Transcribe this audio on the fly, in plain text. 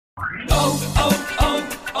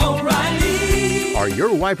O'Reilly. Are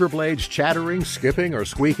your wiper blades chattering, skipping, or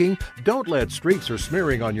squeaking? Don't let streaks or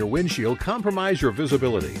smearing on your windshield compromise your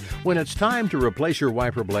visibility. When it's time to replace your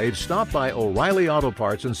wiper blades, stop by O'Reilly Auto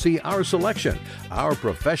Parts and see our selection. Our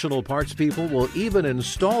professional parts people will even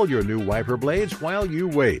install your new wiper blades while you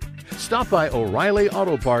wait. Stop by O'Reilly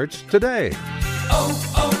Auto Parts today.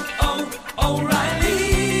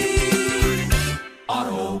 O'Reilly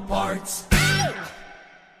Auto Parts.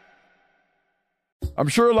 I'm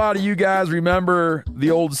sure a lot of you guys remember the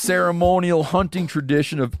old ceremonial hunting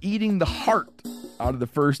tradition of eating the heart out of the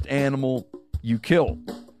first animal you kill.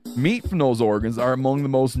 Meat from those organs are among the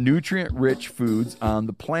most nutrient-rich foods on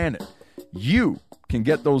the planet. You can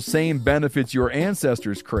get those same benefits your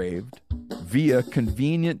ancestors craved via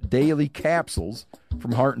convenient daily capsules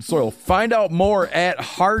from Heart and Soil. Find out more at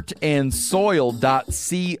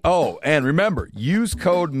heartandsoil.co. And remember, use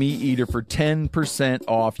code MeatEater for 10%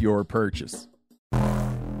 off your purchase.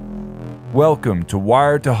 Welcome to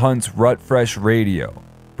Wired to Hunt's Rut Fresh Radio,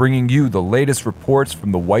 bringing you the latest reports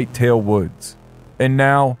from the Whitetail Woods. And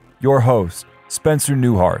now, your host, Spencer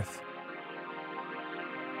Neuharth.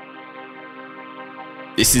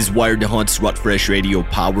 This is Wired to Hunt's Rut Fresh Radio,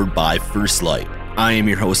 powered by First Light. I am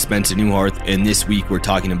your host, Spencer Neuharth, and this week we're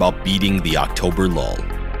talking about beating the October lull.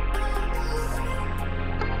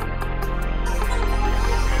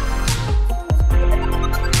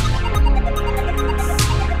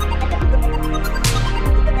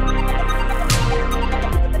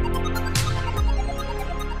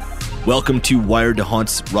 Welcome to Wired to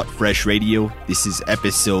Hunt's Rut Fresh Radio. This is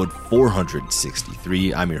episode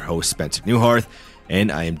 463. I'm your host, Spencer Neuharth,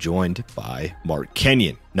 and I am joined by Mark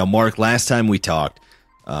Kenyon. Now, Mark, last time we talked,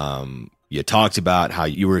 you talked about how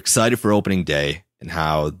you were excited for opening day and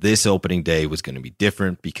how this opening day was going to be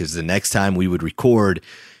different because the next time we would record,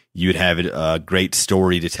 you'd have a great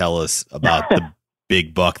story to tell us about the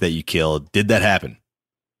big buck that you killed. Did that happen?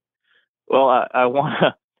 Well, I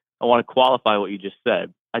want to qualify what you just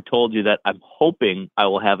said. I told you that I'm hoping I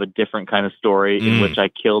will have a different kind of story in which I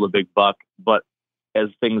killed a big buck, but as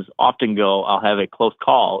things often go, I'll have a close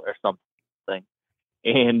call or something.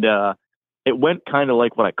 And it went kind of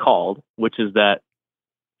like what I called, which is that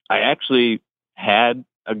I actually had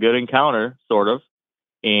a good encounter, sort of,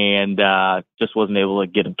 and just wasn't able to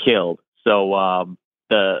get him killed. So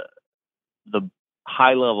the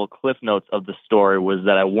high-level cliff notes of the story was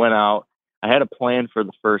that I went out, I had a plan for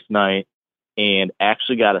the first night, and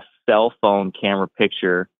actually got a cell phone camera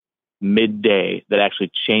picture midday that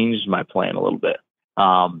actually changed my plan a little bit.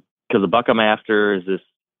 Because the buck I'm after is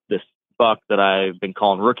this buck that I've been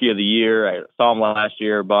calling Rookie of the Year. I saw him last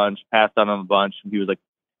year a bunch, passed on him a bunch. He was like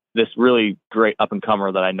this really great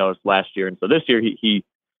up-and-comer that I noticed last year. And so this year he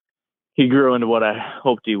grew into what I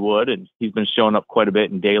hoped he would, and he's been showing up quite a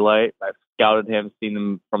bit in daylight. I've scouted him, seen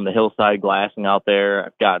him from the hillside glassing out there.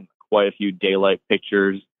 I've gotten quite a few daylight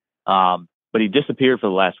pictures. But he disappeared for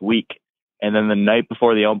the last week. And then the night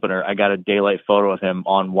before the opener, I got a daylight photo of him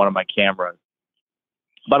on one of my cameras,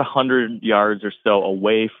 about 100 yards or so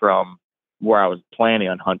away from where I was planning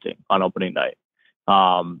on hunting on opening night.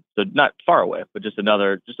 So not far away, but just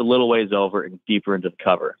a little ways over and deeper into the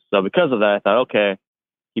cover. So because of that, I thought, okay,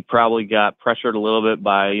 he probably got pressured a little bit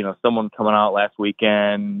by, someone coming out last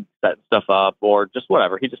weekend, setting stuff up, or just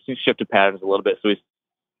whatever. He just shifted patterns a little bit. So he's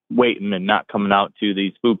waiting and not coming out to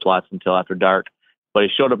these food plots until after dark, but he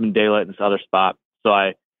showed up in daylight in this other spot. So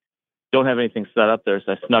I don't have anything set up there.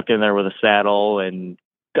 So I snuck in there with a saddle and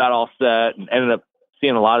got all set and ended up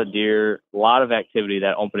seeing a lot of deer, a lot of activity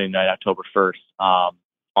that opening night, October 1st.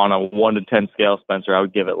 On a 1 to 10 scale, Spencer, I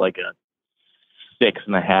would give it like a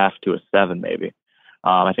 6.5 to a 7, maybe.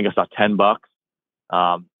 I think I saw 10 bucks,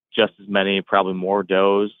 just as many, probably more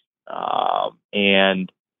does.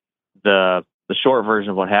 And the short version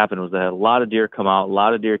of what happened was that a lot of deer come out, a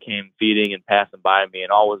lot of deer came feeding and passing by me, and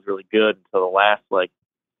all was really good until the last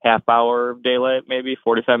half hour of daylight, maybe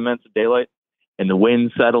 45 minutes of daylight, and the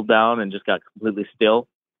wind settled down and just got completely still.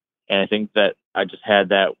 And I think that I just had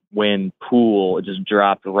that wind pool. It just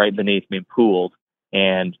dropped right beneath me and pooled,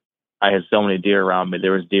 and I had so many deer around me.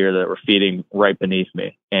 There was deer that were feeding right beneath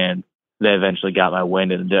me, and they eventually got my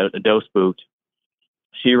wind, and the doe spooked.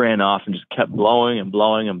 She ran off and just kept blowing and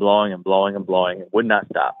blowing and blowing and blowing and blowing and would not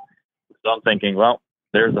stop. So I'm thinking, well,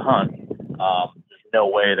 there's the hunt. There's no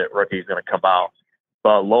way that Rookie's going to come out.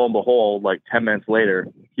 But lo and behold, 10 minutes later,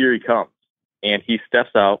 here he comes. And he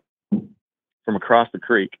steps out from across the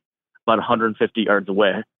creek, about 150 yards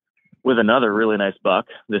away, with another really nice buck,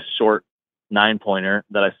 this short 9-pointer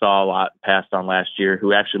that I saw a lot, passed on last year,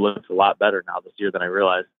 who actually looks a lot better now this year than I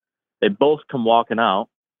realized. They both come walking out.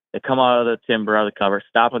 They come out of the timber, out of the cover,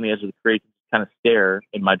 stop on the edge of the creek, kind of stare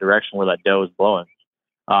in my direction where that doe is blowing.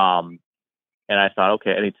 And I thought,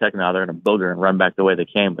 okay, any second now they're going to booger and run back the way they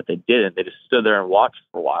came, but they didn't. They just stood there and watched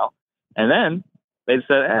for a while. And then they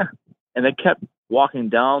said, and they kept walking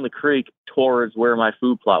down the creek towards where my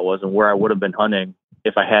food plot was and where I would have been hunting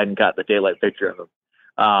if I hadn't got the daylight picture of them.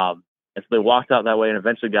 And so they walked out that way and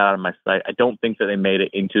eventually got out of my sight. I don't think that they made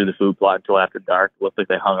it into the food plot until after dark. It looked like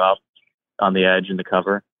they hung up on the edge in the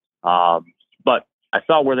cover. But I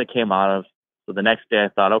saw where they came out of. So the next day I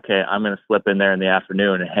thought, okay, I'm going to slip in there in the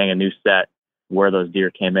afternoon and hang a new set where those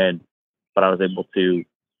deer came in. But I was able to,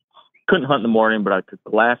 couldn't hunt in the morning, but I could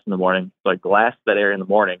glass in the morning. So I glassed that area in the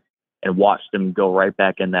morning and watched them go right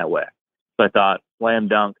back in that way. So I thought, slam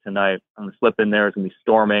dunk tonight. I'm going to slip in there. It's going to be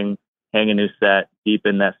storming, hang a new set, deep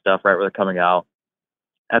in that stuff right where they're coming out.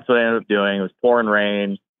 That's what I ended up doing. It was pouring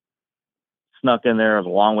rain. Snuck in there, it was a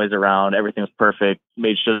long ways around. Everything was perfect.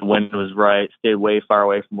 Made sure the wind was right. Stayed way far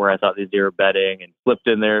away from where I thought these deer were bedding, and slipped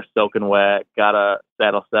in there, soaking wet. Got a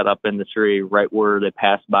saddle set up in the tree right where they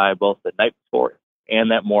passed by both the night before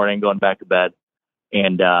and that morning, going back to bed.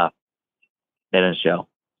 And they didn't show. A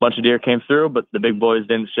bunch of deer came through, but the big boys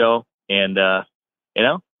didn't show. And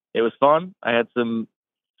it was fun. I had some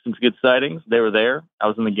good sightings. They were there. I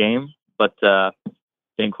was in the game, but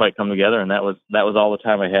didn't quite come together, and that was all the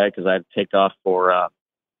time I had because I had to take off for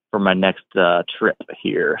my next trip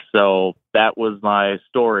here. So that was my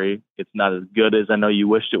story. It's not as good as I know you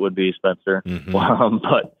wished it would be, Spencer. Mm-hmm.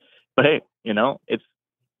 But hey, it's.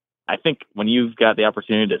 I think when you've got the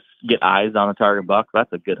opportunity to get eyes on a target buck,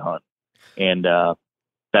 that's a good hunt, and that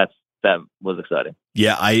was exciting.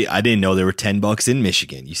 Yeah, I didn't know there were 10 bucks in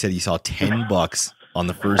Michigan. You said you saw 10 bucks on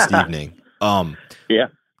the first evening. Yeah.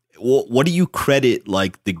 Well, what do you credit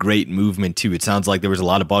like the great movement to? It sounds like there was a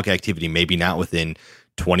lot of buck activity, maybe not within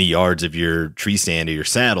 20 yards of your tree stand or your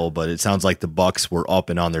saddle, but it sounds like the bucks were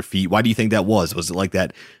up and on their feet. Why do you think that was? Was it like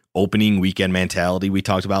that opening weekend mentality we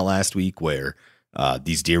talked about last week where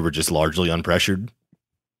these deer were just largely unpressured?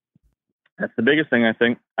 That's the biggest thing, I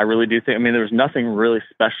think. I really do think. I mean, there was nothing really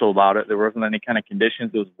special about it. There wasn't any kind of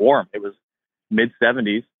conditions. It was warm. It was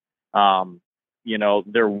mid-70s.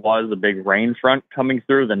 There was a big rain front coming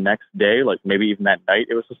through the next day, like maybe even that night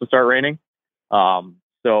it was supposed to start raining.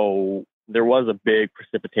 So there was a big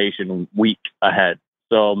precipitation week ahead.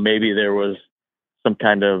 So maybe there was some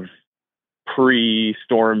kind of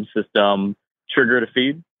pre-storm system trigger to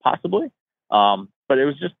feed, possibly. But it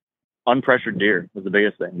was just unpressured deer was the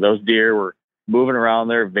biggest thing. Those deer were moving around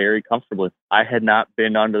there very comfortably. I had not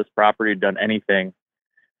been onto this property, done anything,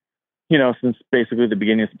 since basically the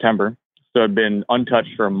beginning of September. So I'd been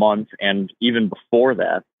untouched for a month. And even before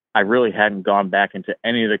that, I really hadn't gone back into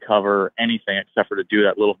any of the cover, anything except for to do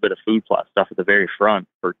that little bit of food plot stuff at the very front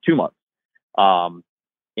for 2 months.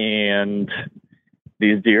 And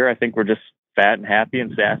these deer, I think, were just fat and happy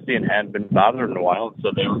and sassy and hadn't been bothered in a while.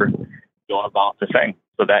 So they were going about the thing.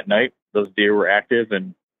 So that night, those deer were active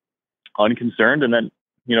and unconcerned. And then,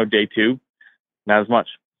 day two, not as much.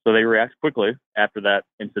 So they react quickly after that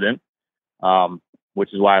incident.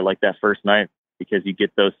 Which is why I like that first night, because you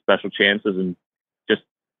get those special chances and just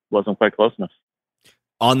wasn't quite close enough.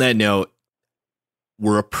 On that note,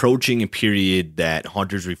 we're approaching a period that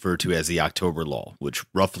hunters refer to as the October lull, which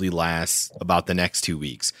roughly lasts about the next 2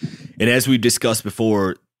 weeks. And as we've discussed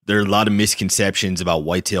before, there are a lot of misconceptions about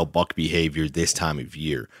whitetail buck behavior this time of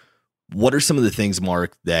year. What are some of the things,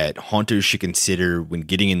 Mark, that hunters should consider when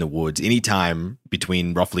getting in the woods anytime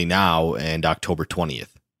between roughly now and October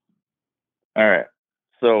 20th? All right.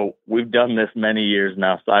 So we've done this many years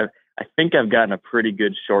now. So I think I've gotten a pretty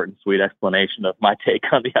good short and sweet explanation of my take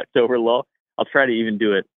on the October lull. I'll try to even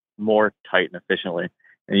do it more tight and efficiently,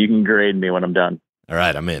 and you can grade me when I'm done. All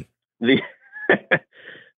right, I'm in. The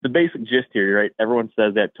basic gist here, right? Everyone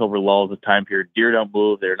says that October lull is a time period. Deer don't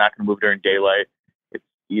move. They're not going to move during daylight. It's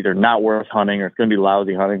either not worth hunting or it's going to be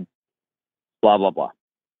lousy hunting, blah, blah, blah.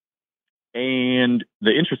 And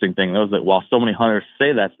the interesting thing, though, is that while so many hunters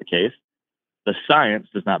say that's the case, the science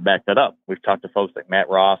does not back that up. We've talked to folks like Matt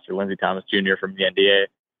Ross or Lindsey Thomas Jr. from the NDA,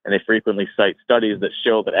 and they frequently cite studies that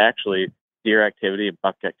show that actually deer activity, and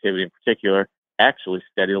buck activity in particular, actually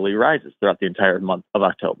steadily rises throughout the entire month of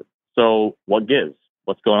October. So what gives?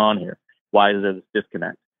 What's going on here? Why is there this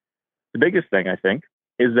disconnect? The biggest thing, I think,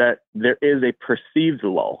 is that there is a perceived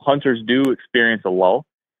lull. Hunters do experience a lull,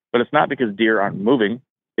 but it's not because deer aren't moving.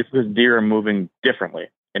 It's because deer are moving differently,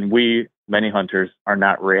 and we, many hunters, are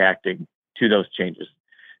not reacting to those changes.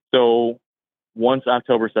 So once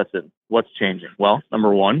October sets in, what's changing? Well,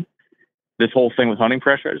 number one, this whole thing with hunting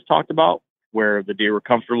pressure I just talked about, where the deer were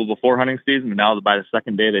comfortable before hunting season, and now by the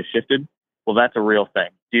second day they shifted. Well, that's a real thing.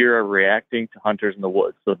 deer are reacting to hunters in the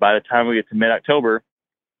woods. So by the time we get to mid-October,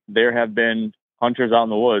 there have been hunters out in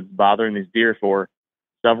the woods bothering these deer for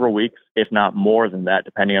several weeks, if not more than that,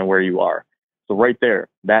 depending on where you are. So right there,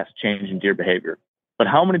 that's changing deer behavior. But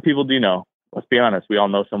how many people do you know? Let's be honest. We all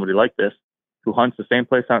know somebody like this who hunts the same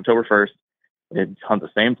place on October 1st. They hunt the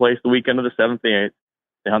same place the weekend of the 7th and 8th.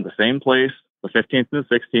 They hunt the same place the 15th and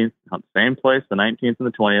the 16th. They hunt the same place the 19th and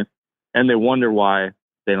the 20th. And they wonder why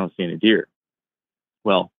they don't see any deer.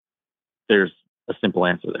 Well, there's a simple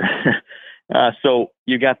answer there. So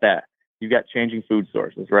you got that. You got changing food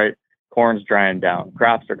sources, right? Corn's drying down.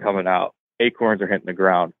 Crops are coming out. Acorns are hitting the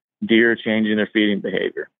ground. Deer changing their feeding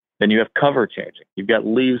behavior. Then you have cover changing. You've got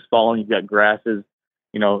leaves falling. You've got grasses,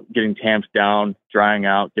 getting tamped down, drying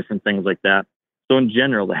out, different things like that. So in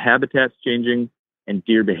general, the habitat's changing and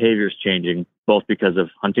deer behavior is changing, both because of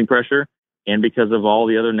hunting pressure and because of all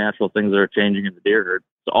the other natural things that are changing in the deer herd.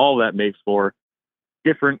 So all of that makes for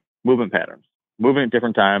different movement patterns, moving at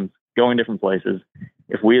different times, going different places.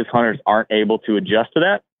 If we as hunters aren't able to adjust to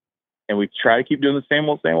that and we try to keep doing the same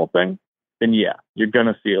old thing, then yeah, you're going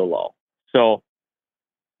to see a lull. So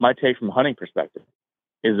my take from a hunting perspective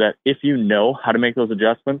is that if you know how to make those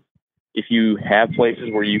adjustments, if you have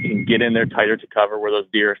places where you can get in there tighter to cover where those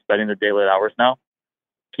deer are spending their daylight hours now,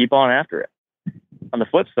 keep on after it. On the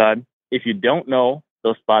flip side, if you don't know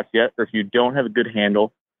those spots yet, or if you don't have a good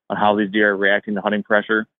handle on how these deer are reacting to hunting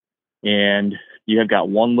pressure, and you have got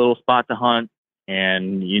one little spot to hunt,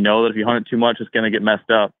 and you know that if you hunt it too much, it's going to get messed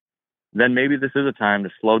up, then maybe this is a time to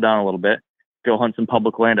slow down a little bit, go hunt some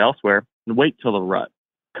public land elsewhere, and wait till the rut.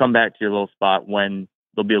 Come back to your little spot when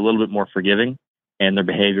they'll be a little bit more forgiving, and their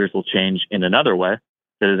behaviors will change in another way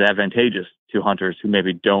that is advantageous to hunters who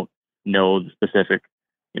maybe don't know the specific,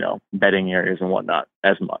 bedding areas and whatnot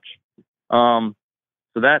as much.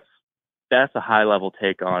 So that's a high level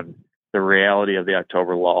take on the reality of the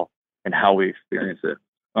October lull and how we experience it.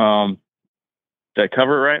 Did I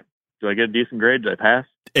cover it right? Do I get a decent grade? Did I pass?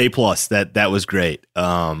 A+. That was great.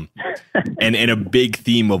 And a big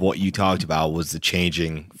theme of what you talked about was the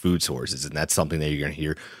changing food sources, and that's something that you're going to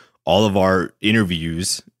hear all of our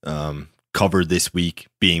interviews covered this week,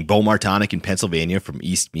 being Bo Martonic in Pennsylvania from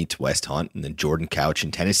East Meets West Hunt, and then Jordan Couch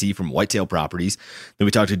in Tennessee from Whitetail Properties. Then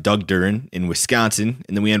we talked to Doug Duren in Wisconsin,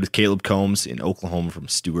 and then we end with Caleb Combs in Oklahoma from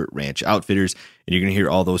Stewart Ranch Outfitters. And you're going to hear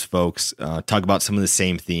all those folks talk about some of the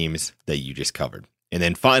same themes that you just covered. And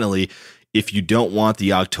then finally, if you don't want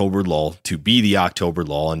the October lull to be the October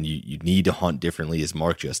lull and you need to hunt differently, as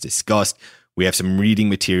Mark just discussed, we have some reading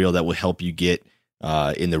material that will help you get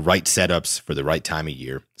in the right setups for the right time of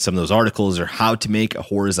year. Some of those articles are how to make a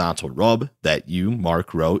horizontal rub that you,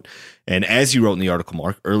 Mark, wrote. And as you wrote in the article,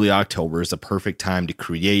 Mark, early October is a perfect time to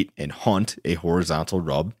create and hunt a horizontal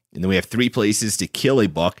rub. And then we have 3 places to kill a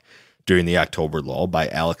buck during the October lull by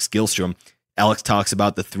Alex Gilstrom. Alex talks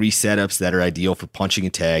about the 3 setups that are ideal for punching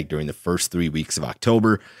a tag during the first 3 weeks of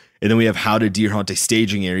October. And then we have How to Deer Hunt a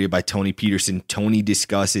Staging Area by Tony Peterson. Tony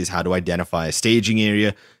discusses how to identify a staging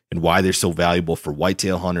area and why they're so valuable for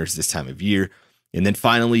whitetail hunters this time of year. And then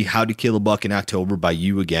finally, How to Kill a Buck in October by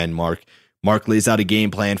you again, Mark. Mark lays out a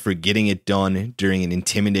game plan for getting it done during an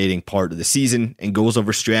intimidating part of the season and goes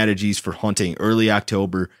over strategies for hunting early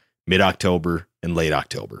October, mid-October, and late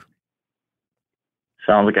October.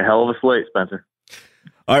 Sounds like a hell of a slate, Spencer.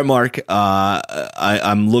 All right, Mark,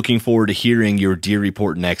 I'm looking forward to hearing your deer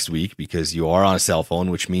report next week because you are on a cell phone,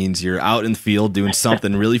 which means you're out in the field doing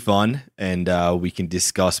something really fun, and we can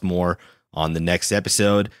discuss more on the next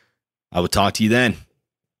episode. I will talk to you then.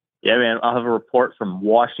 Yeah, man, I'll have a report from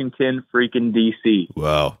Washington freaking D.C.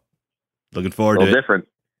 Whoa. Looking forward to it. Different.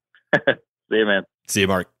 See you, man. See you,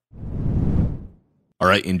 Mark. All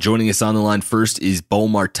right, and joining us on the line first is Bo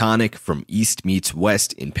Martonic from East Meets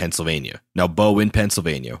West in Pennsylvania. Now, Bo, in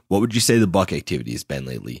Pennsylvania, what would you say the buck activity has been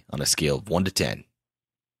lately on a scale of 1 to 10?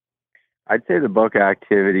 I'd say the buck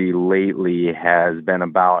activity lately has been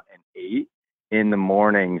about an 8 in the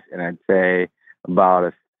mornings, and I'd say about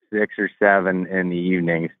a 6 or 7 in the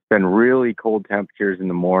evenings. It's been really cold temperatures in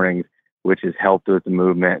the mornings, which has helped with the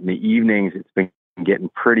movement. In the evenings, it's been getting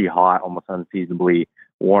pretty hot, almost unseasonably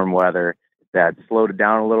warm weather. That slowed it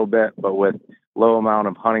down a little bit, but with low amount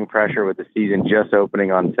of hunting pressure with the season just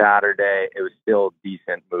opening on Saturday, it was still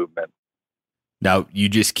decent movement. Now, you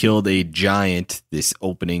just killed a giant this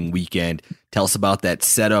opening weekend. Tell us about that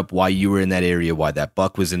setup, why you were in that area, why that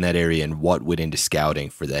buck was in that area, and what went into scouting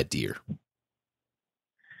for that deer.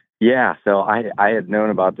 Yeah, so I had known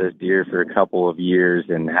about this deer for a couple of years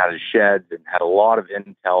and had his sheds and had a lot of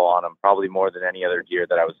intel on him, probably more than any other deer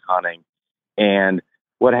that I was hunting. And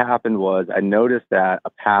what happened was I noticed that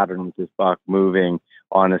a pattern with this buck moving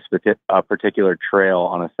on a particular trail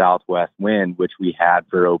on a southwest wind, which we had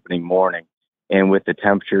for opening morning. And with the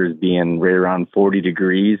temperatures being right around 40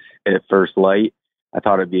 degrees at first light, I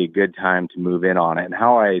thought it'd be a good time to move in on it. And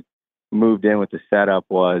how I moved in with the setup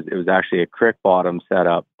was it was actually a creek bottom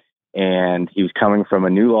setup. And he was coming from a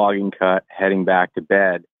new logging cut, heading back to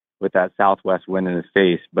bed with that southwest wind in his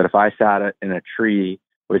face. But if I sat in a tree,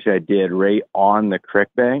 which I did right on the creek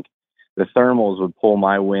bank, the thermals would pull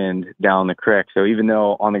my wind down the creek. So even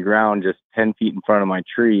though on the ground, just 10 feet in front of my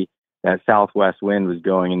tree, that southwest wind was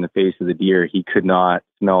going in the face of the deer, he could not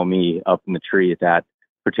smell me up in the tree at that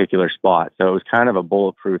particular spot. So it was kind of a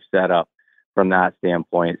bulletproof setup from that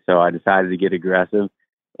standpoint. So I decided to get aggressive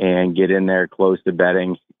and get in there close to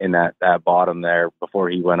bedding in that bottom there before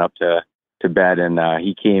he went up to bed. And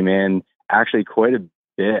he came in actually quite a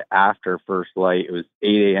bit after first light. It was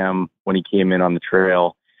 8 a.m. when he came in on the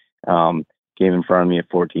trail, came in front of me at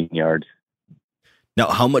 14 yards. Now,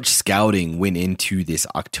 how much scouting went into this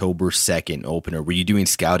October 2nd opener? Were you doing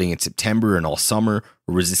scouting in September and all summer,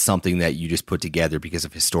 or was this something that you just put together because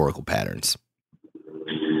of historical patterns?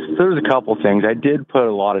 So there's a couple things. I did put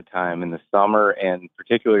a lot of time in the summer and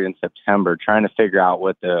particularly in September trying to figure out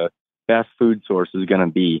what the best food source was going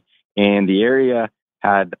to be. And the area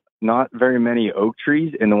had not very many oak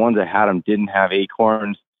trees, and the ones that had them didn't have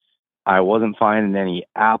acorns. I wasn't finding any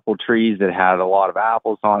apple trees that had a lot of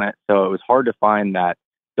apples on it. So it was hard to find that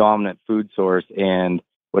dominant food source. And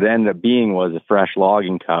what it ended up being was a fresh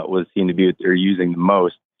logging cut seemed to be what they're using the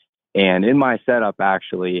most. And in my setup,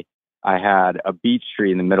 actually, I had a beech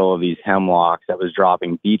tree in the middle of these hemlocks that was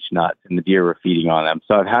dropping beech nuts, and the deer were feeding on them.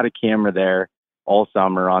 So I've had a camera there all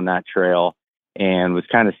summer on that trail and was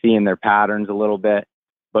kind of seeing their patterns a little bit.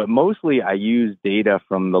 But mostly I used data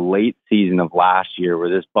from the late season of last year where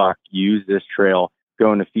this buck used this trail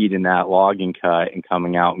going to feed in that logging cut and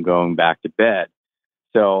coming out and going back to bed.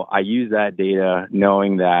 So I used that data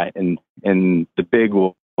knowing that in the big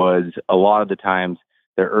was a lot of the times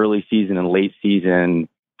their early season and late season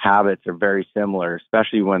habits are very similar,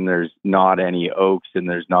 especially when there's not any oaks and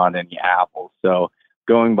there's not any apples. So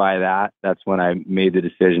going by that, that's when I made the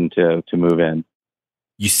decision to move in.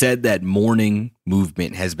 You said that morning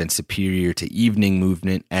movement has been superior to evening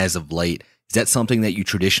movement as of late. Is that something that you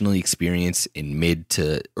traditionally experience in mid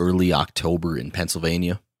to early October in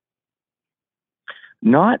Pennsylvania?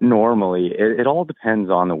 Not normally. It all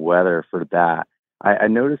depends on the weather for that. I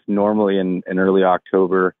noticed normally in early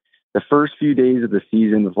October, the first few days of the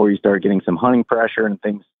season before you start getting some hunting pressure and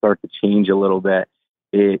things start to change a little bit,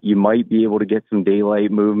 you might be able to get some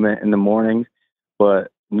daylight movement in the mornings,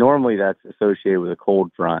 but normally that's associated with a cold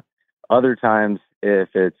front. Other times, if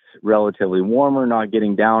it's relatively warmer, not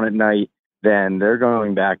getting down at night, then they're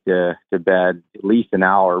going back to bed at least an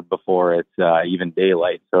hour before it's even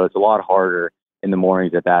daylight. So it's a lot harder in the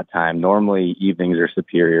mornings at that time. Normally, evenings are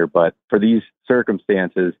superior, but for these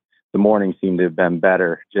circumstances, the mornings seem to have been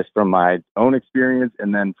better just from my own experience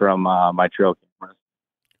and then from my trail cameras.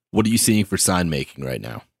 What are you seeing for sign making right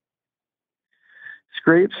now?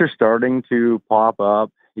 Scrapes are starting to pop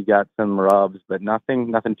up. You got some rubs, but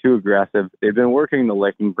nothing too aggressive. They've been working the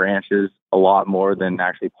licking branches a lot more than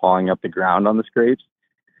actually pawing up the ground on the scrapes.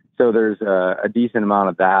 So there's a decent amount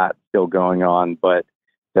of that still going on, but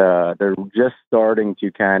they're just starting to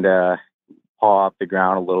kind of paw up the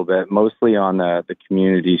ground a little bit, mostly on the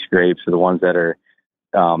community scrapes, or the ones that are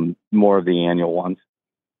more of the annual ones.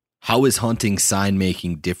 How is hunting sign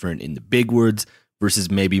making different in the big woods versus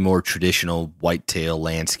maybe more traditional whitetail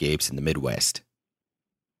landscapes in the Midwest?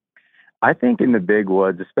 I think in the big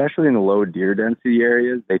woods, especially in the low deer density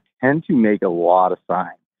areas, they tend to make a lot of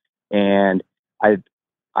sign. And I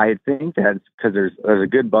think that's because there's a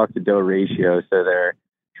good buck to doe ratio. So they're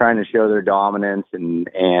trying to show their dominance and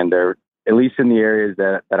they're, at least in the areas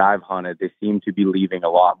that I've hunted, they seem to be leaving a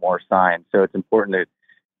lot more sign. So it's important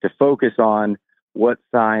to focus on what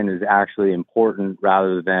sign is actually important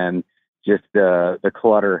rather than just the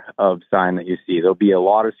clutter of sign that you see. There'll be a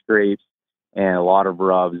lot of scrapes and a lot of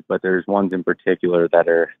rubs, but there's ones in particular that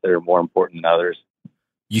are more important than others.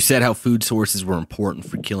 You said how food sources were important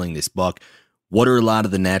for killing this buck. What are a lot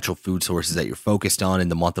of the natural food sources that you're focused on in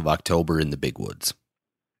the month of October in the big woods?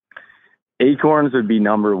 Acorns would be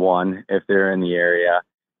number one if they're in the area.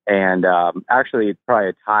 And actually, probably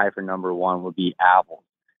a tie for number one would be apples.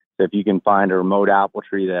 So if you can find a remote apple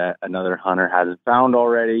tree that another hunter hasn't found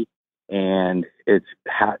already, and it's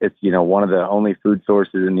one of the only food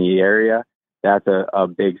sources in the area, that's a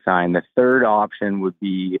big sign. The third option would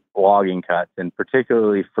be logging cuts, and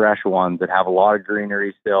particularly fresh ones that have a lot of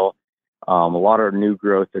greenery still, a lot of new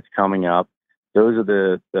growth that's coming up. those are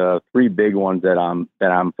the three big ones that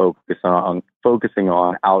I'm focusing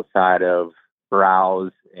on outside of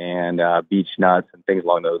browse and beach nuts and things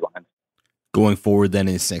along those lines. Going forward then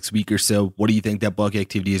in this next week or so, what do you think that buck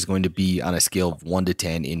activity is going to be on a scale of 1 to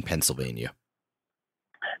 10 in Pennsylvania?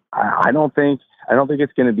 I don't think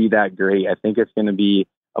it's going to be that great. I think it's going to be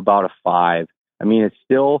about a 5. I mean, it's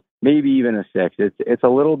still maybe even a 6. It's a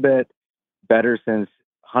little bit better since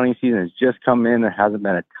hunting season has just come in. There hasn't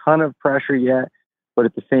been a ton of pressure yet, but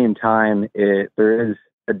at the same time, there is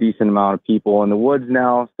a decent amount of people in the woods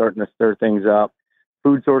now starting to stir things up.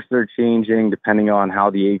 Food sources are changing depending on how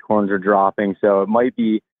the acorns are dropping. So it might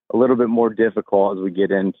be a little bit more difficult as we get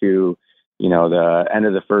into, the end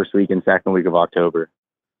of the first week and second week of October.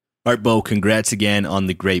 All right, Bo, congrats again on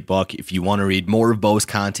the great buck. If you want to read more of Bo's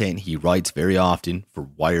content, he writes very often for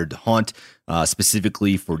Wired to Hunt,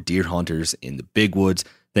 specifically for deer hunters in the big woods.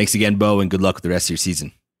 Thanks again, Bo, and good luck with the rest of your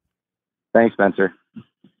season. Thanks, Spencer.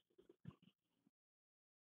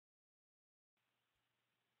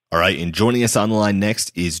 All right, and joining us on the line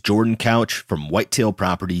next is Jordan Couch from Whitetail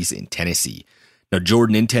Properties in Tennessee. Now,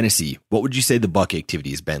 Jordan, in Tennessee, what would you say the buck activity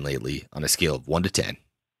has been lately on a scale of 1 to 10?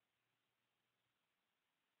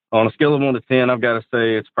 On a scale of 1 to 10, I've got to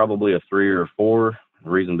say it's probably a 3 or a 4. The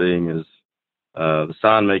reason being is the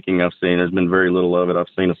sign making I've seen, there's been very little of it. I've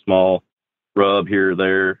seen a small rub here or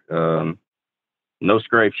there, no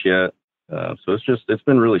scrapes yet. So it's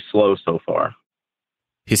been really slow so far.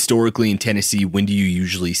 Historically in Tennessee, when do you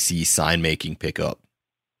usually see sign making pick up?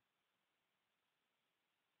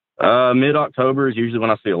 Mid-October is usually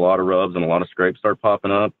when I see a lot of rubs and a lot of scrapes start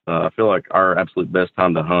popping up. I feel like our absolute best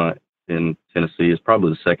time to hunt in Tennessee is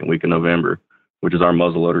probably the second week of November, which is our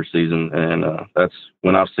muzzleloader season. And that's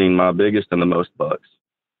when I've seen my biggest and the most bucks.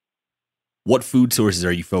 What food sources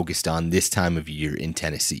are you focused on this time of year in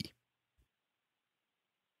Tennessee?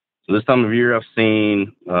 So this time of year, I've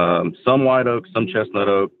seen some white oak, some chestnut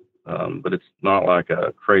oak, but it's not like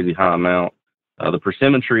a crazy high amount. The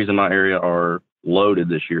persimmon trees in my area are loaded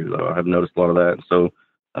this year, though. I have noticed a lot of that. So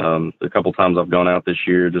a couple times I've gone out this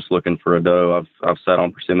year just looking for a doe, I've sat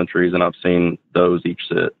on persimmon trees and I've seen does each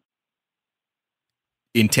sit.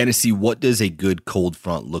 In Tennessee, what does a good cold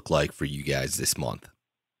front look like for you guys this month?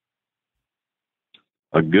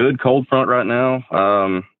 A good cold front right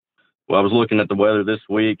now. Well, I was looking at the weather this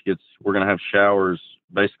week. We're going to have showers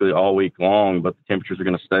basically all week long, but the temperatures are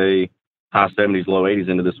going to stay high 70s, low 80s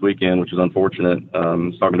into this weekend, which is unfortunate. I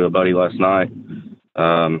was talking to a buddy last night.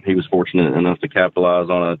 He was fortunate enough to capitalize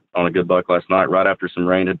on a good buck last night right after some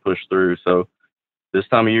rain had pushed through. So this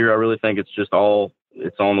time of year, I really think it's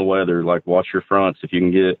on the weather. Like, watch your fronts. If you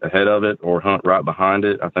can get ahead of it or hunt right behind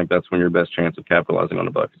it, I think that's when your best chance of capitalizing on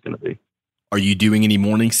a buck is going to be. Are you doing any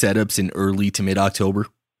morning setups in early to mid-October?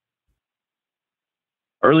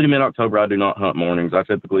 Early to mid-October, I do not hunt mornings. I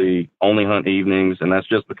typically only hunt evenings, and that's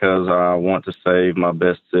just because I want to save my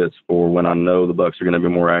best sits for when I know the bucks are going to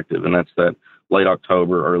be more active, and that's that late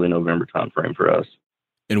October, early November time frame for us.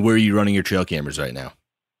 And where are you running your trail cameras right now?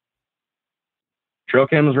 Trail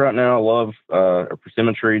cameras right now, I love a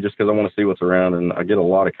persimmon tree just because I want to see what's around, and I get a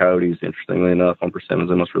lot of coyotes, interestingly enough, on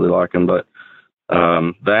persimmons. I must really like them, but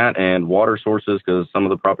that and water sources, because some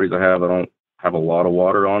of the properties I don't have a lot of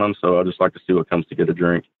water on them, so I just like to see what comes to get a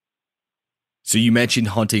drink. So you mentioned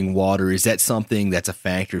hunting water. Is that something that's a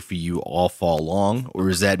factor for you all fall long, or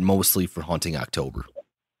is that mostly for hunting October?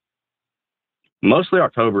 Mostly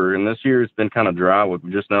October, and this year it's been kind of dry.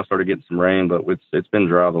 We just now started getting some rain, but it's been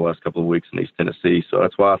dry the last couple of weeks in East Tennessee, so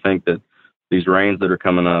that's why I think that these rains that are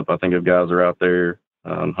coming up, I think if guys are out there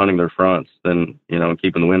hunting their fronts, then, and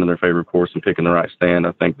keeping the wind in their favor, of course, and picking the right stand,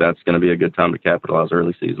 I think that's going to be a good time to capitalize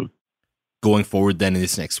early season. Going forward then in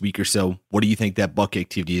this next week or so, what do you think that buck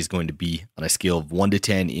activity is going to be on a scale of 1 to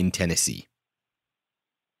 10 in Tennessee?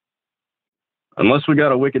 Unless we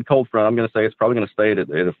got a wicked cold front, I'm going to say it's probably going to stay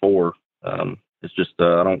at a 4. It's just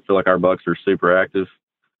I don't feel like our bucks are super active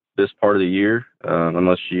this part of the year,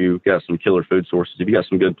 unless you got some killer food sources. If you got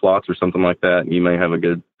some good plots or something like that, you may have a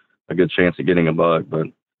good chance at getting a buck. But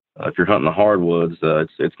if you're hunting the hardwoods,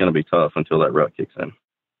 it's going to be tough until that rut kicks in.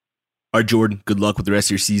 All right, Jordan, good luck with the rest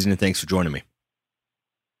of your season, and thanks for joining me.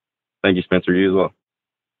 Thank you, Spencer. You as well.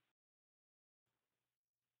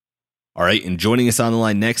 All right, and joining us on the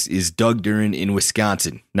line next is Doug Duran in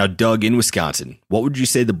Wisconsin. Now, Doug, in Wisconsin, what would you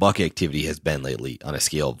say the buck activity has been lately on a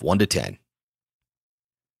scale of 1 to 10?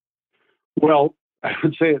 Well, I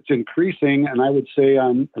would say it's increasing, and I would say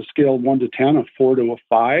on a scale of 1 to 10, a 4 to a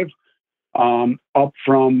 5, up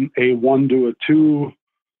from a 1 to a 2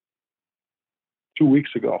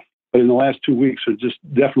 weeks ago. But in the last 2 weeks, there's just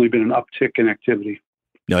definitely been an uptick in activity.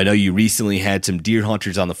 Now, I know you recently had some deer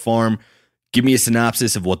hunters on the farm. Give me a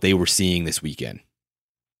synopsis of what they were seeing this weekend.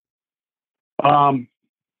 Well,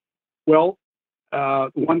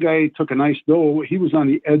 one guy took a nice doe. He was on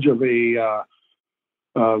the edge of a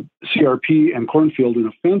CRP and cornfield in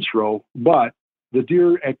a fence row, but the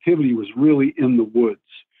deer activity was really in the woods.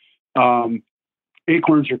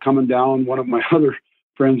 Acorns are coming down. One of my other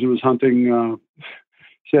friends who was hunting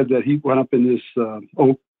said that he went up in this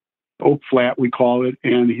oak flat, we call it,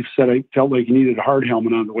 and he said I felt like he needed a hard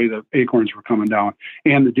helmet on the way the acorns were coming down,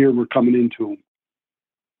 and the deer were coming into him.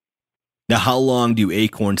 Now, how long do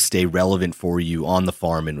acorns stay relevant for you on the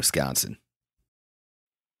farm in Wisconsin?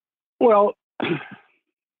 Well,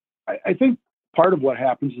 I think part of what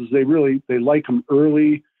happens is they like them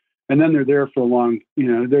early, and then they're there for a long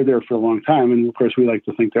time. And of course, we like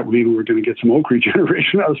to think that maybe we're going to get some oak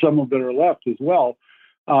regeneration out of some of that are left as well.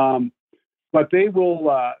 But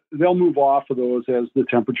they'll move off of those as the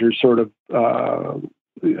temperatures sort of,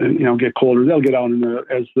 get colder. They'll get out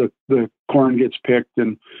as the corn gets picked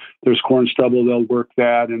and there's corn stubble, they'll work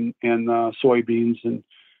that and soybeans. And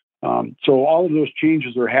so all of those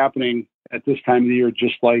changes are happening at this time of the year,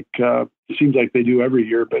 just like it seems like they do every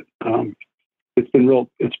year. But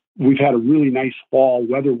we've had a really nice fall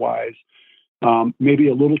weather-wise, maybe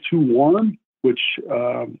a little too warm, which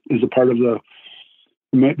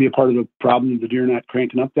might be a part of the problem of the deer not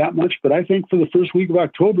cranking up that much. But I think for the first week of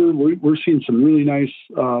October, we're seeing some really nice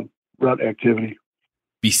rut activity.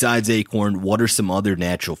 Besides acorn, what are some other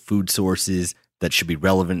natural food sources that should be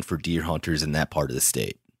relevant for deer hunters in that part of the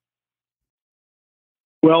state?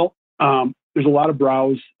 Well, there's a lot of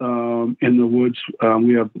browse in the woods.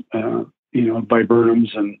 We have,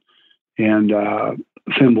 viburnums and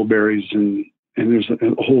thimbleberries and there's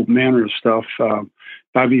a whole manner of stuff.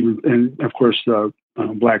 And of course,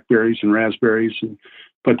 blackberries and raspberries,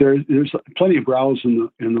 but there's plenty of browse in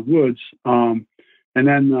the woods. And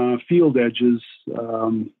then field edges,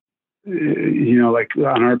 like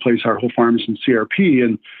on our place, our whole farm is in CRP,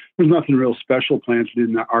 and there's nothing real special planted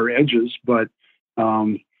in our edges, but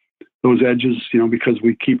those edges, because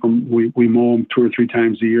we keep them, we mow them 2 or 3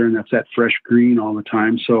 times a year, and that's that fresh green all the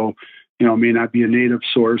time. So, it may not be a native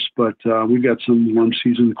source, but we've got some warm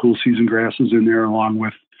season, cool season grasses in there, along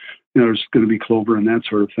with, there's going to be clover and that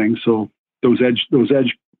sort of thing. So those edge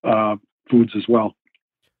foods as well.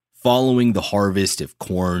 Following the harvest of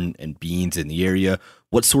corn and beans in the area,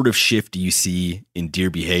 what sort of shift do you see in deer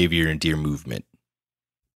behavior and deer movement?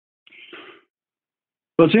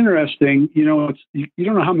 Well, it's interesting. You don't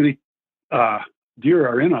know how many deer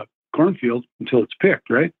are in a cornfield until it's picked,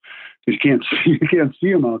 right? You can't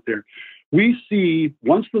see them out there. We see,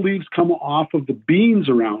 once the leaves come off of the beans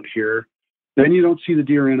around here, then you don't see the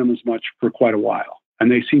deer in them as much for quite a while. And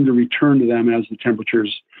they seem to return to them as the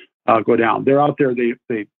temperatures go down. They're out there,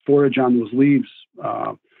 they forage on those leaves,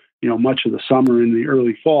 much of the summer and the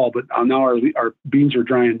early fall, but now our beans are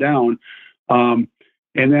drying down. And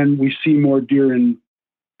then we see more deer in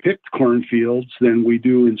picked cornfields than we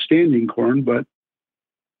do in standing corn, but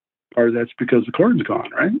part of that's because the corn's gone,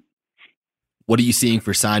 right? What are you seeing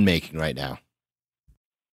for sign making right now?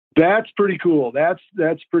 That's pretty cool. That's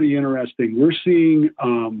pretty interesting. We're seeing,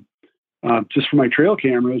 just from my trail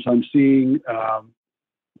cameras, I'm seeing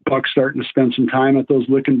bucks starting to spend some time at those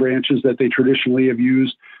licking branches that they traditionally have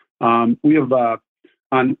used. We have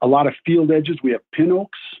on a lot of field edges, we have pin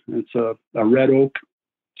oaks. It's a red oak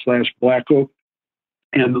 / black oak,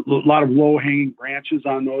 and a lot of low hanging branches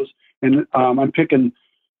on those. And I'm picking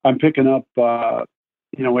up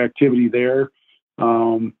activity there.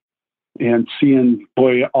 And seeing,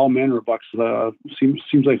 all manner of bucks.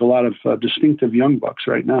 Seems like a lot of distinctive young bucks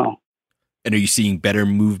right now. And are you seeing better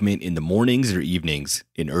movement in the mornings or evenings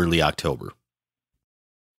in early October?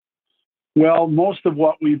 Well, most of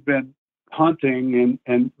what we've been hunting,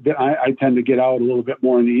 and I tend to get out a little bit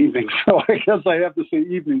more in the evenings. So I guess I have to say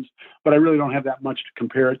evenings, but I really don't have that much to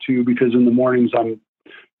compare it to, because in the mornings I'm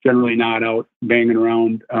generally not out banging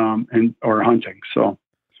around or hunting. So.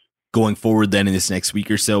 Going forward then in this next week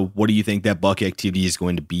or so, what do you think that buck activity is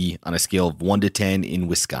going to be on a scale of 1 to 10 in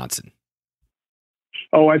Wisconsin?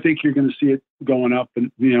 Oh, I think you're going to see it going up,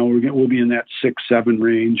 and we'll be in that 6-7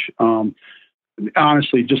 range.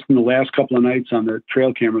 Honestly, just in the last couple of nights on the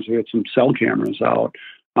trail cameras, we had some cell cameras out.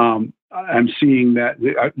 I'm seeing that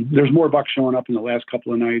there's more bucks showing up in the last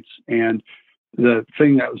couple of nights, and the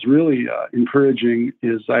thing that was really encouraging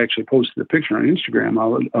is I actually posted a picture on Instagram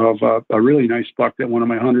of a really nice buck that one of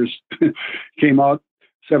my hunters came out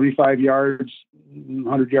 75 yards,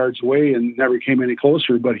 100 yards away and never came any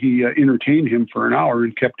closer, but he entertained him for an hour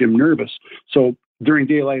and kept him nervous. So during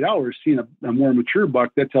daylight hours, seeing a more mature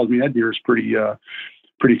buck, that tells me that deer is pretty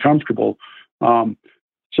comfortable.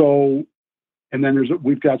 So And then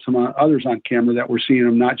we've got some others on camera that we're seeing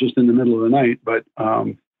them not just in the middle of the night, but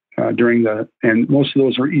and most of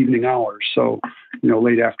those are evening hours. So,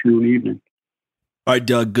 late afternoon, evening. All right,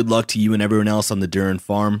 Doug, good luck to you and everyone else on the Duren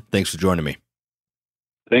farm. Thanks for joining me.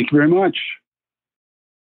 Thank you very much.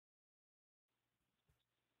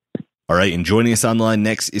 All right, and joining us on the line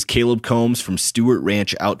next is Caleb Combs from Stewart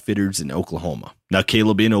Ranch Outfitters in Oklahoma. Now,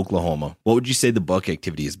 Caleb, in Oklahoma, what would you say the buck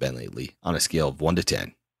activity has been lately on a scale of 1 to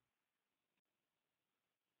 10?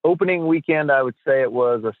 Opening weekend, I would say it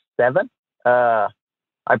was a 7.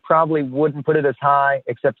 I probably wouldn't put it as high,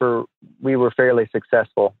 except for we were fairly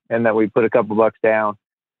successful in that we put a couple bucks down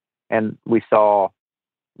and we saw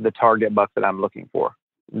the target buck that I'm looking for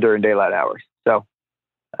during daylight hours. So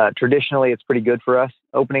traditionally, it's pretty good for us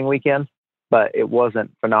opening weekend, but it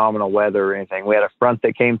wasn't phenomenal weather or anything. We had a front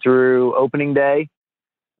that came through opening day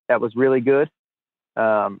that was really good.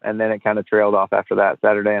 And then it kind of trailed off after that.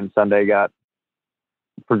 Saturday and Sunday got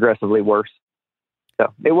progressively worse.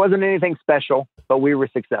 So it wasn't anything special, but we were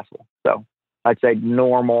successful. So I'd say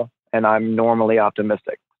normal, and I'm normally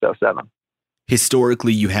optimistic. So 7.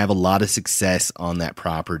 Historically, you have a lot of success on that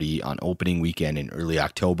property on opening weekend in early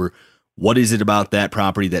October. What is it about that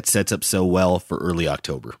property that sets up so well for early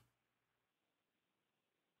October?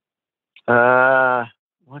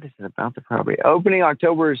 What is it about the property? Opening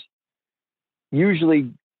October is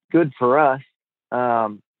usually good for us.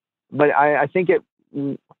 But I think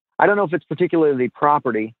I don't know if it's particularly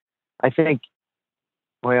property. I think,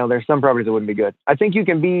 there's some properties that wouldn't be good. I think you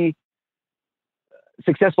can be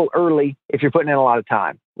successful early if you're putting in a lot of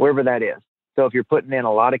time, wherever that is. So if you're putting in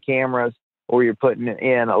a lot of cameras or you're putting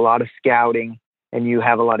in a lot of scouting and you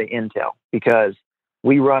have a lot of intel, because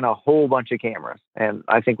we run a whole bunch of cameras, and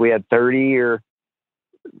I think we had 30 or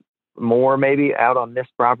more maybe out on this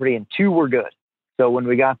property, and 2 were good. So when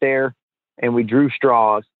we got there and we drew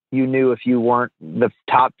straws, you knew if you weren't the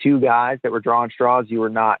top 2 guys that were drawing straws, you were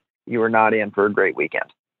not in for a great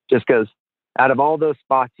weekend. Just because out of all those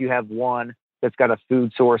spots, you have one that's got a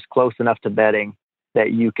food source close enough to bedding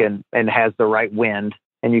that you can, and has the right wind,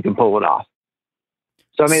 and you can pull it off.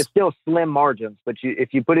 So, it's still slim margins, but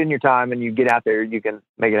if you put in your time and you get out there, you can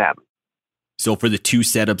make it happen. So for the 2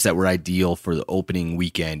 setups that were ideal for the opening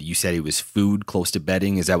weekend, you said it was food close to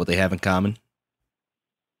bedding. Is that what they have in common?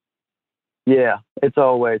 Yeah, it's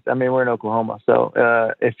always. We're in Oklahoma, so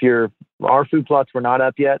our food plots were not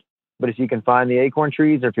up yet, but if you can find the acorn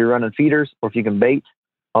trees, or if you're running feeders, or if you can bait,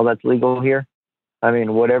 all that's legal here.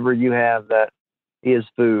 Whatever you have that is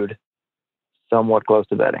food, somewhat close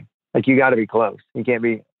to bedding. You got to be close. You can't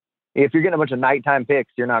be. If you're getting a bunch of nighttime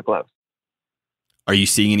picks, you're not close. Are you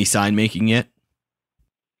seeing any sign making yet?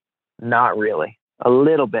 Not really. A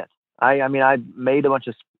little bit. I made a bunch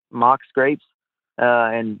of mock scrapes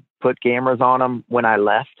and put cameras on them when I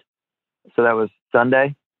left. So that was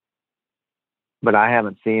Sunday. But I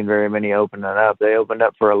haven't seen very many opening up. They opened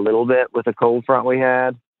up for a little bit with a cold front we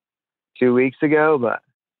had 2 weeks ago. But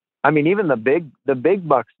even the big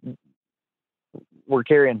bucks were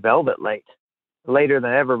carrying velvet later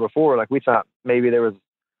than ever before. We thought maybe there was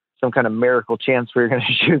some kind of miracle chance we were going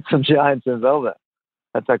to shoot some giants in velvet.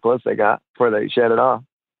 That's how close they got before they shed it off.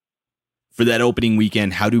 For that opening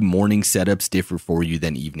weekend, how do morning setups differ for you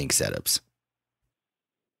than evening setups?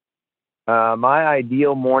 My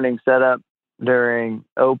ideal morning setup during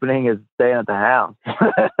opening is staying at the house.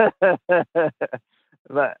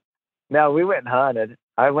 But no, we went and hunted.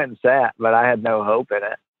 I went and sat, but I had no hope in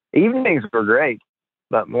it. Evenings were great,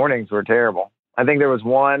 but mornings were terrible. I think there was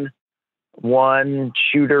one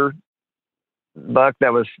shooter buck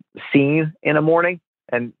that was seen in a morning,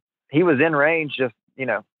 and he was in range, just,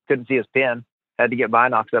 couldn't see his pin, had to get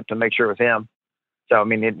binocs up to make sure it was him. So,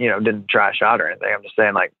 didn't try a shot or anything. I'm just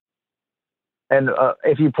saying, and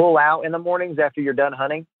if you pull out in the mornings after you're done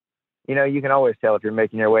hunting, you can always tell if you're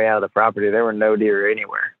making your way out of the property. There were no deer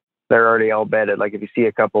anywhere. They're already all bedded. If you see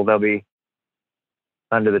a couple, they'll be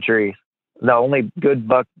under the trees. The only good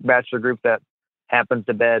buck bachelor group that happens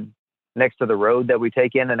to bed next to the road that we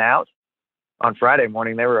take in and out, on Friday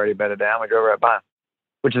morning, they were already bedded down. We drove right by them,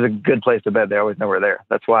 which is a good place to bed. They always know we're there.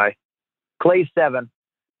 That's why Clay 7,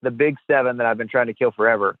 the big 7 that I've been trying to kill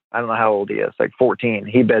forever, I don't know how old he is, 14.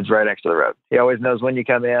 He beds right next to the road. He always knows when you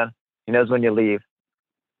come in. He knows when you leave.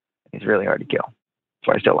 He's really hard to kill. That's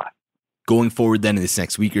why he's still alive. Going forward then in this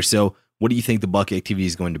next week or so, what do you think the buck activity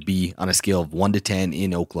is going to be on a scale of 1 to 10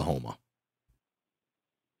 in Oklahoma?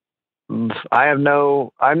 I'm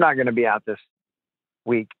not going to be out this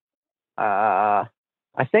week. I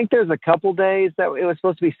think there's a couple days that it was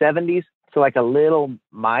supposed to be 70s. So a little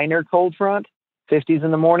minor cold front, 50s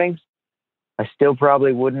in the mornings. I still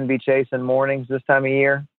probably wouldn't be chasing mornings this time of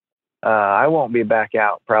year. I won't be back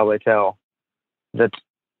out probably till the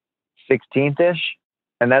 16th-ish.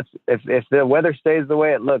 And that's if the weather stays the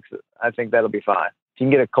way it looks, I think that'll be fine. If you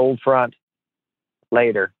can get a cold front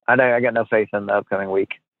later, I got no faith in the upcoming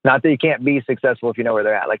week. Not that you can't be successful if you know where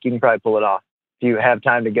they're at. Like, you can probably pull it off. If you have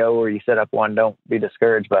time to go or you set up one, don't be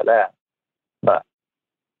discouraged by that. But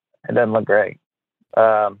it doesn't look great.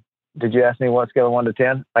 Did you ask me what scale of 1 to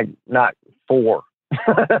 10? Like, not 4.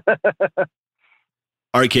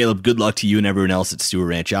 All right, Caleb, good luck to you and everyone else at Stewart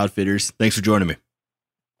Ranch Outfitters. Thanks for joining me.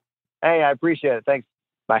 Hey, I appreciate it. Thanks.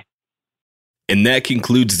 Bye. And that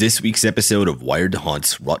concludes this week's episode of Wired to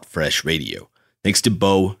Hunt's Rut Fresh Radio. Thanks to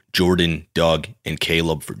Bo, Jordan, Doug, and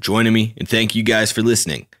Caleb for joining me, and thank you guys for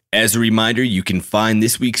listening. As a reminder, you can find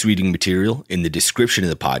this week's reading material in the description of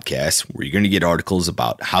the podcast, where you're going to get articles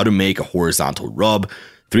about how to make a horizontal rub,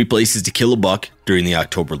 3 places to kill a buck during the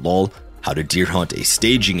October lull, how to deer hunt a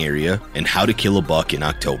staging area, and how to kill a buck in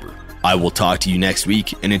October. I will talk to you next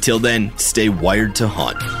week, and until then, stay wired to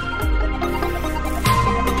hunt.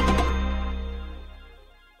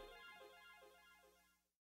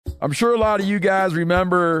 I'm sure a lot of you guys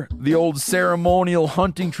remember the old ceremonial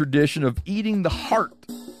hunting tradition of eating the heart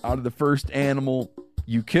out of the first animal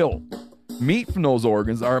you kill. Meat from those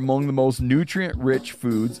organs are among the most nutrient-rich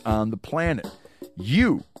foods on the planet.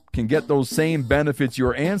 You can get those same benefits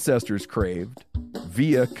your ancestors craved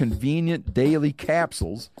via convenient daily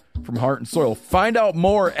capsules from Heart and Soil. Find out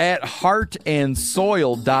more at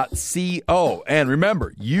heartandsoil.co. And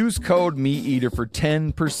remember, use code MeatEater for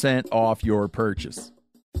 10% off your purchase.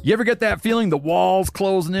 You ever get that feeling the walls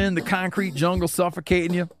closing in, the concrete jungle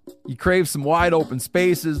suffocating you? You crave some wide open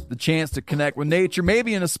spaces, the chance to connect with nature,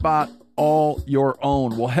 maybe in a spot all your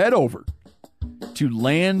own. Well, head over to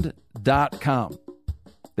land.com.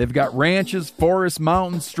 They've got ranches, forests,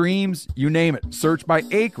 mountains, streams, you name it. Search by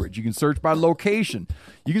acreage. You can search by location.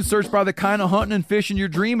 You can search by the kind of hunting and fishing you're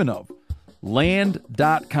dreaming of.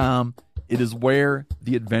 Land.com. It is where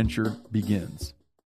the adventure begins.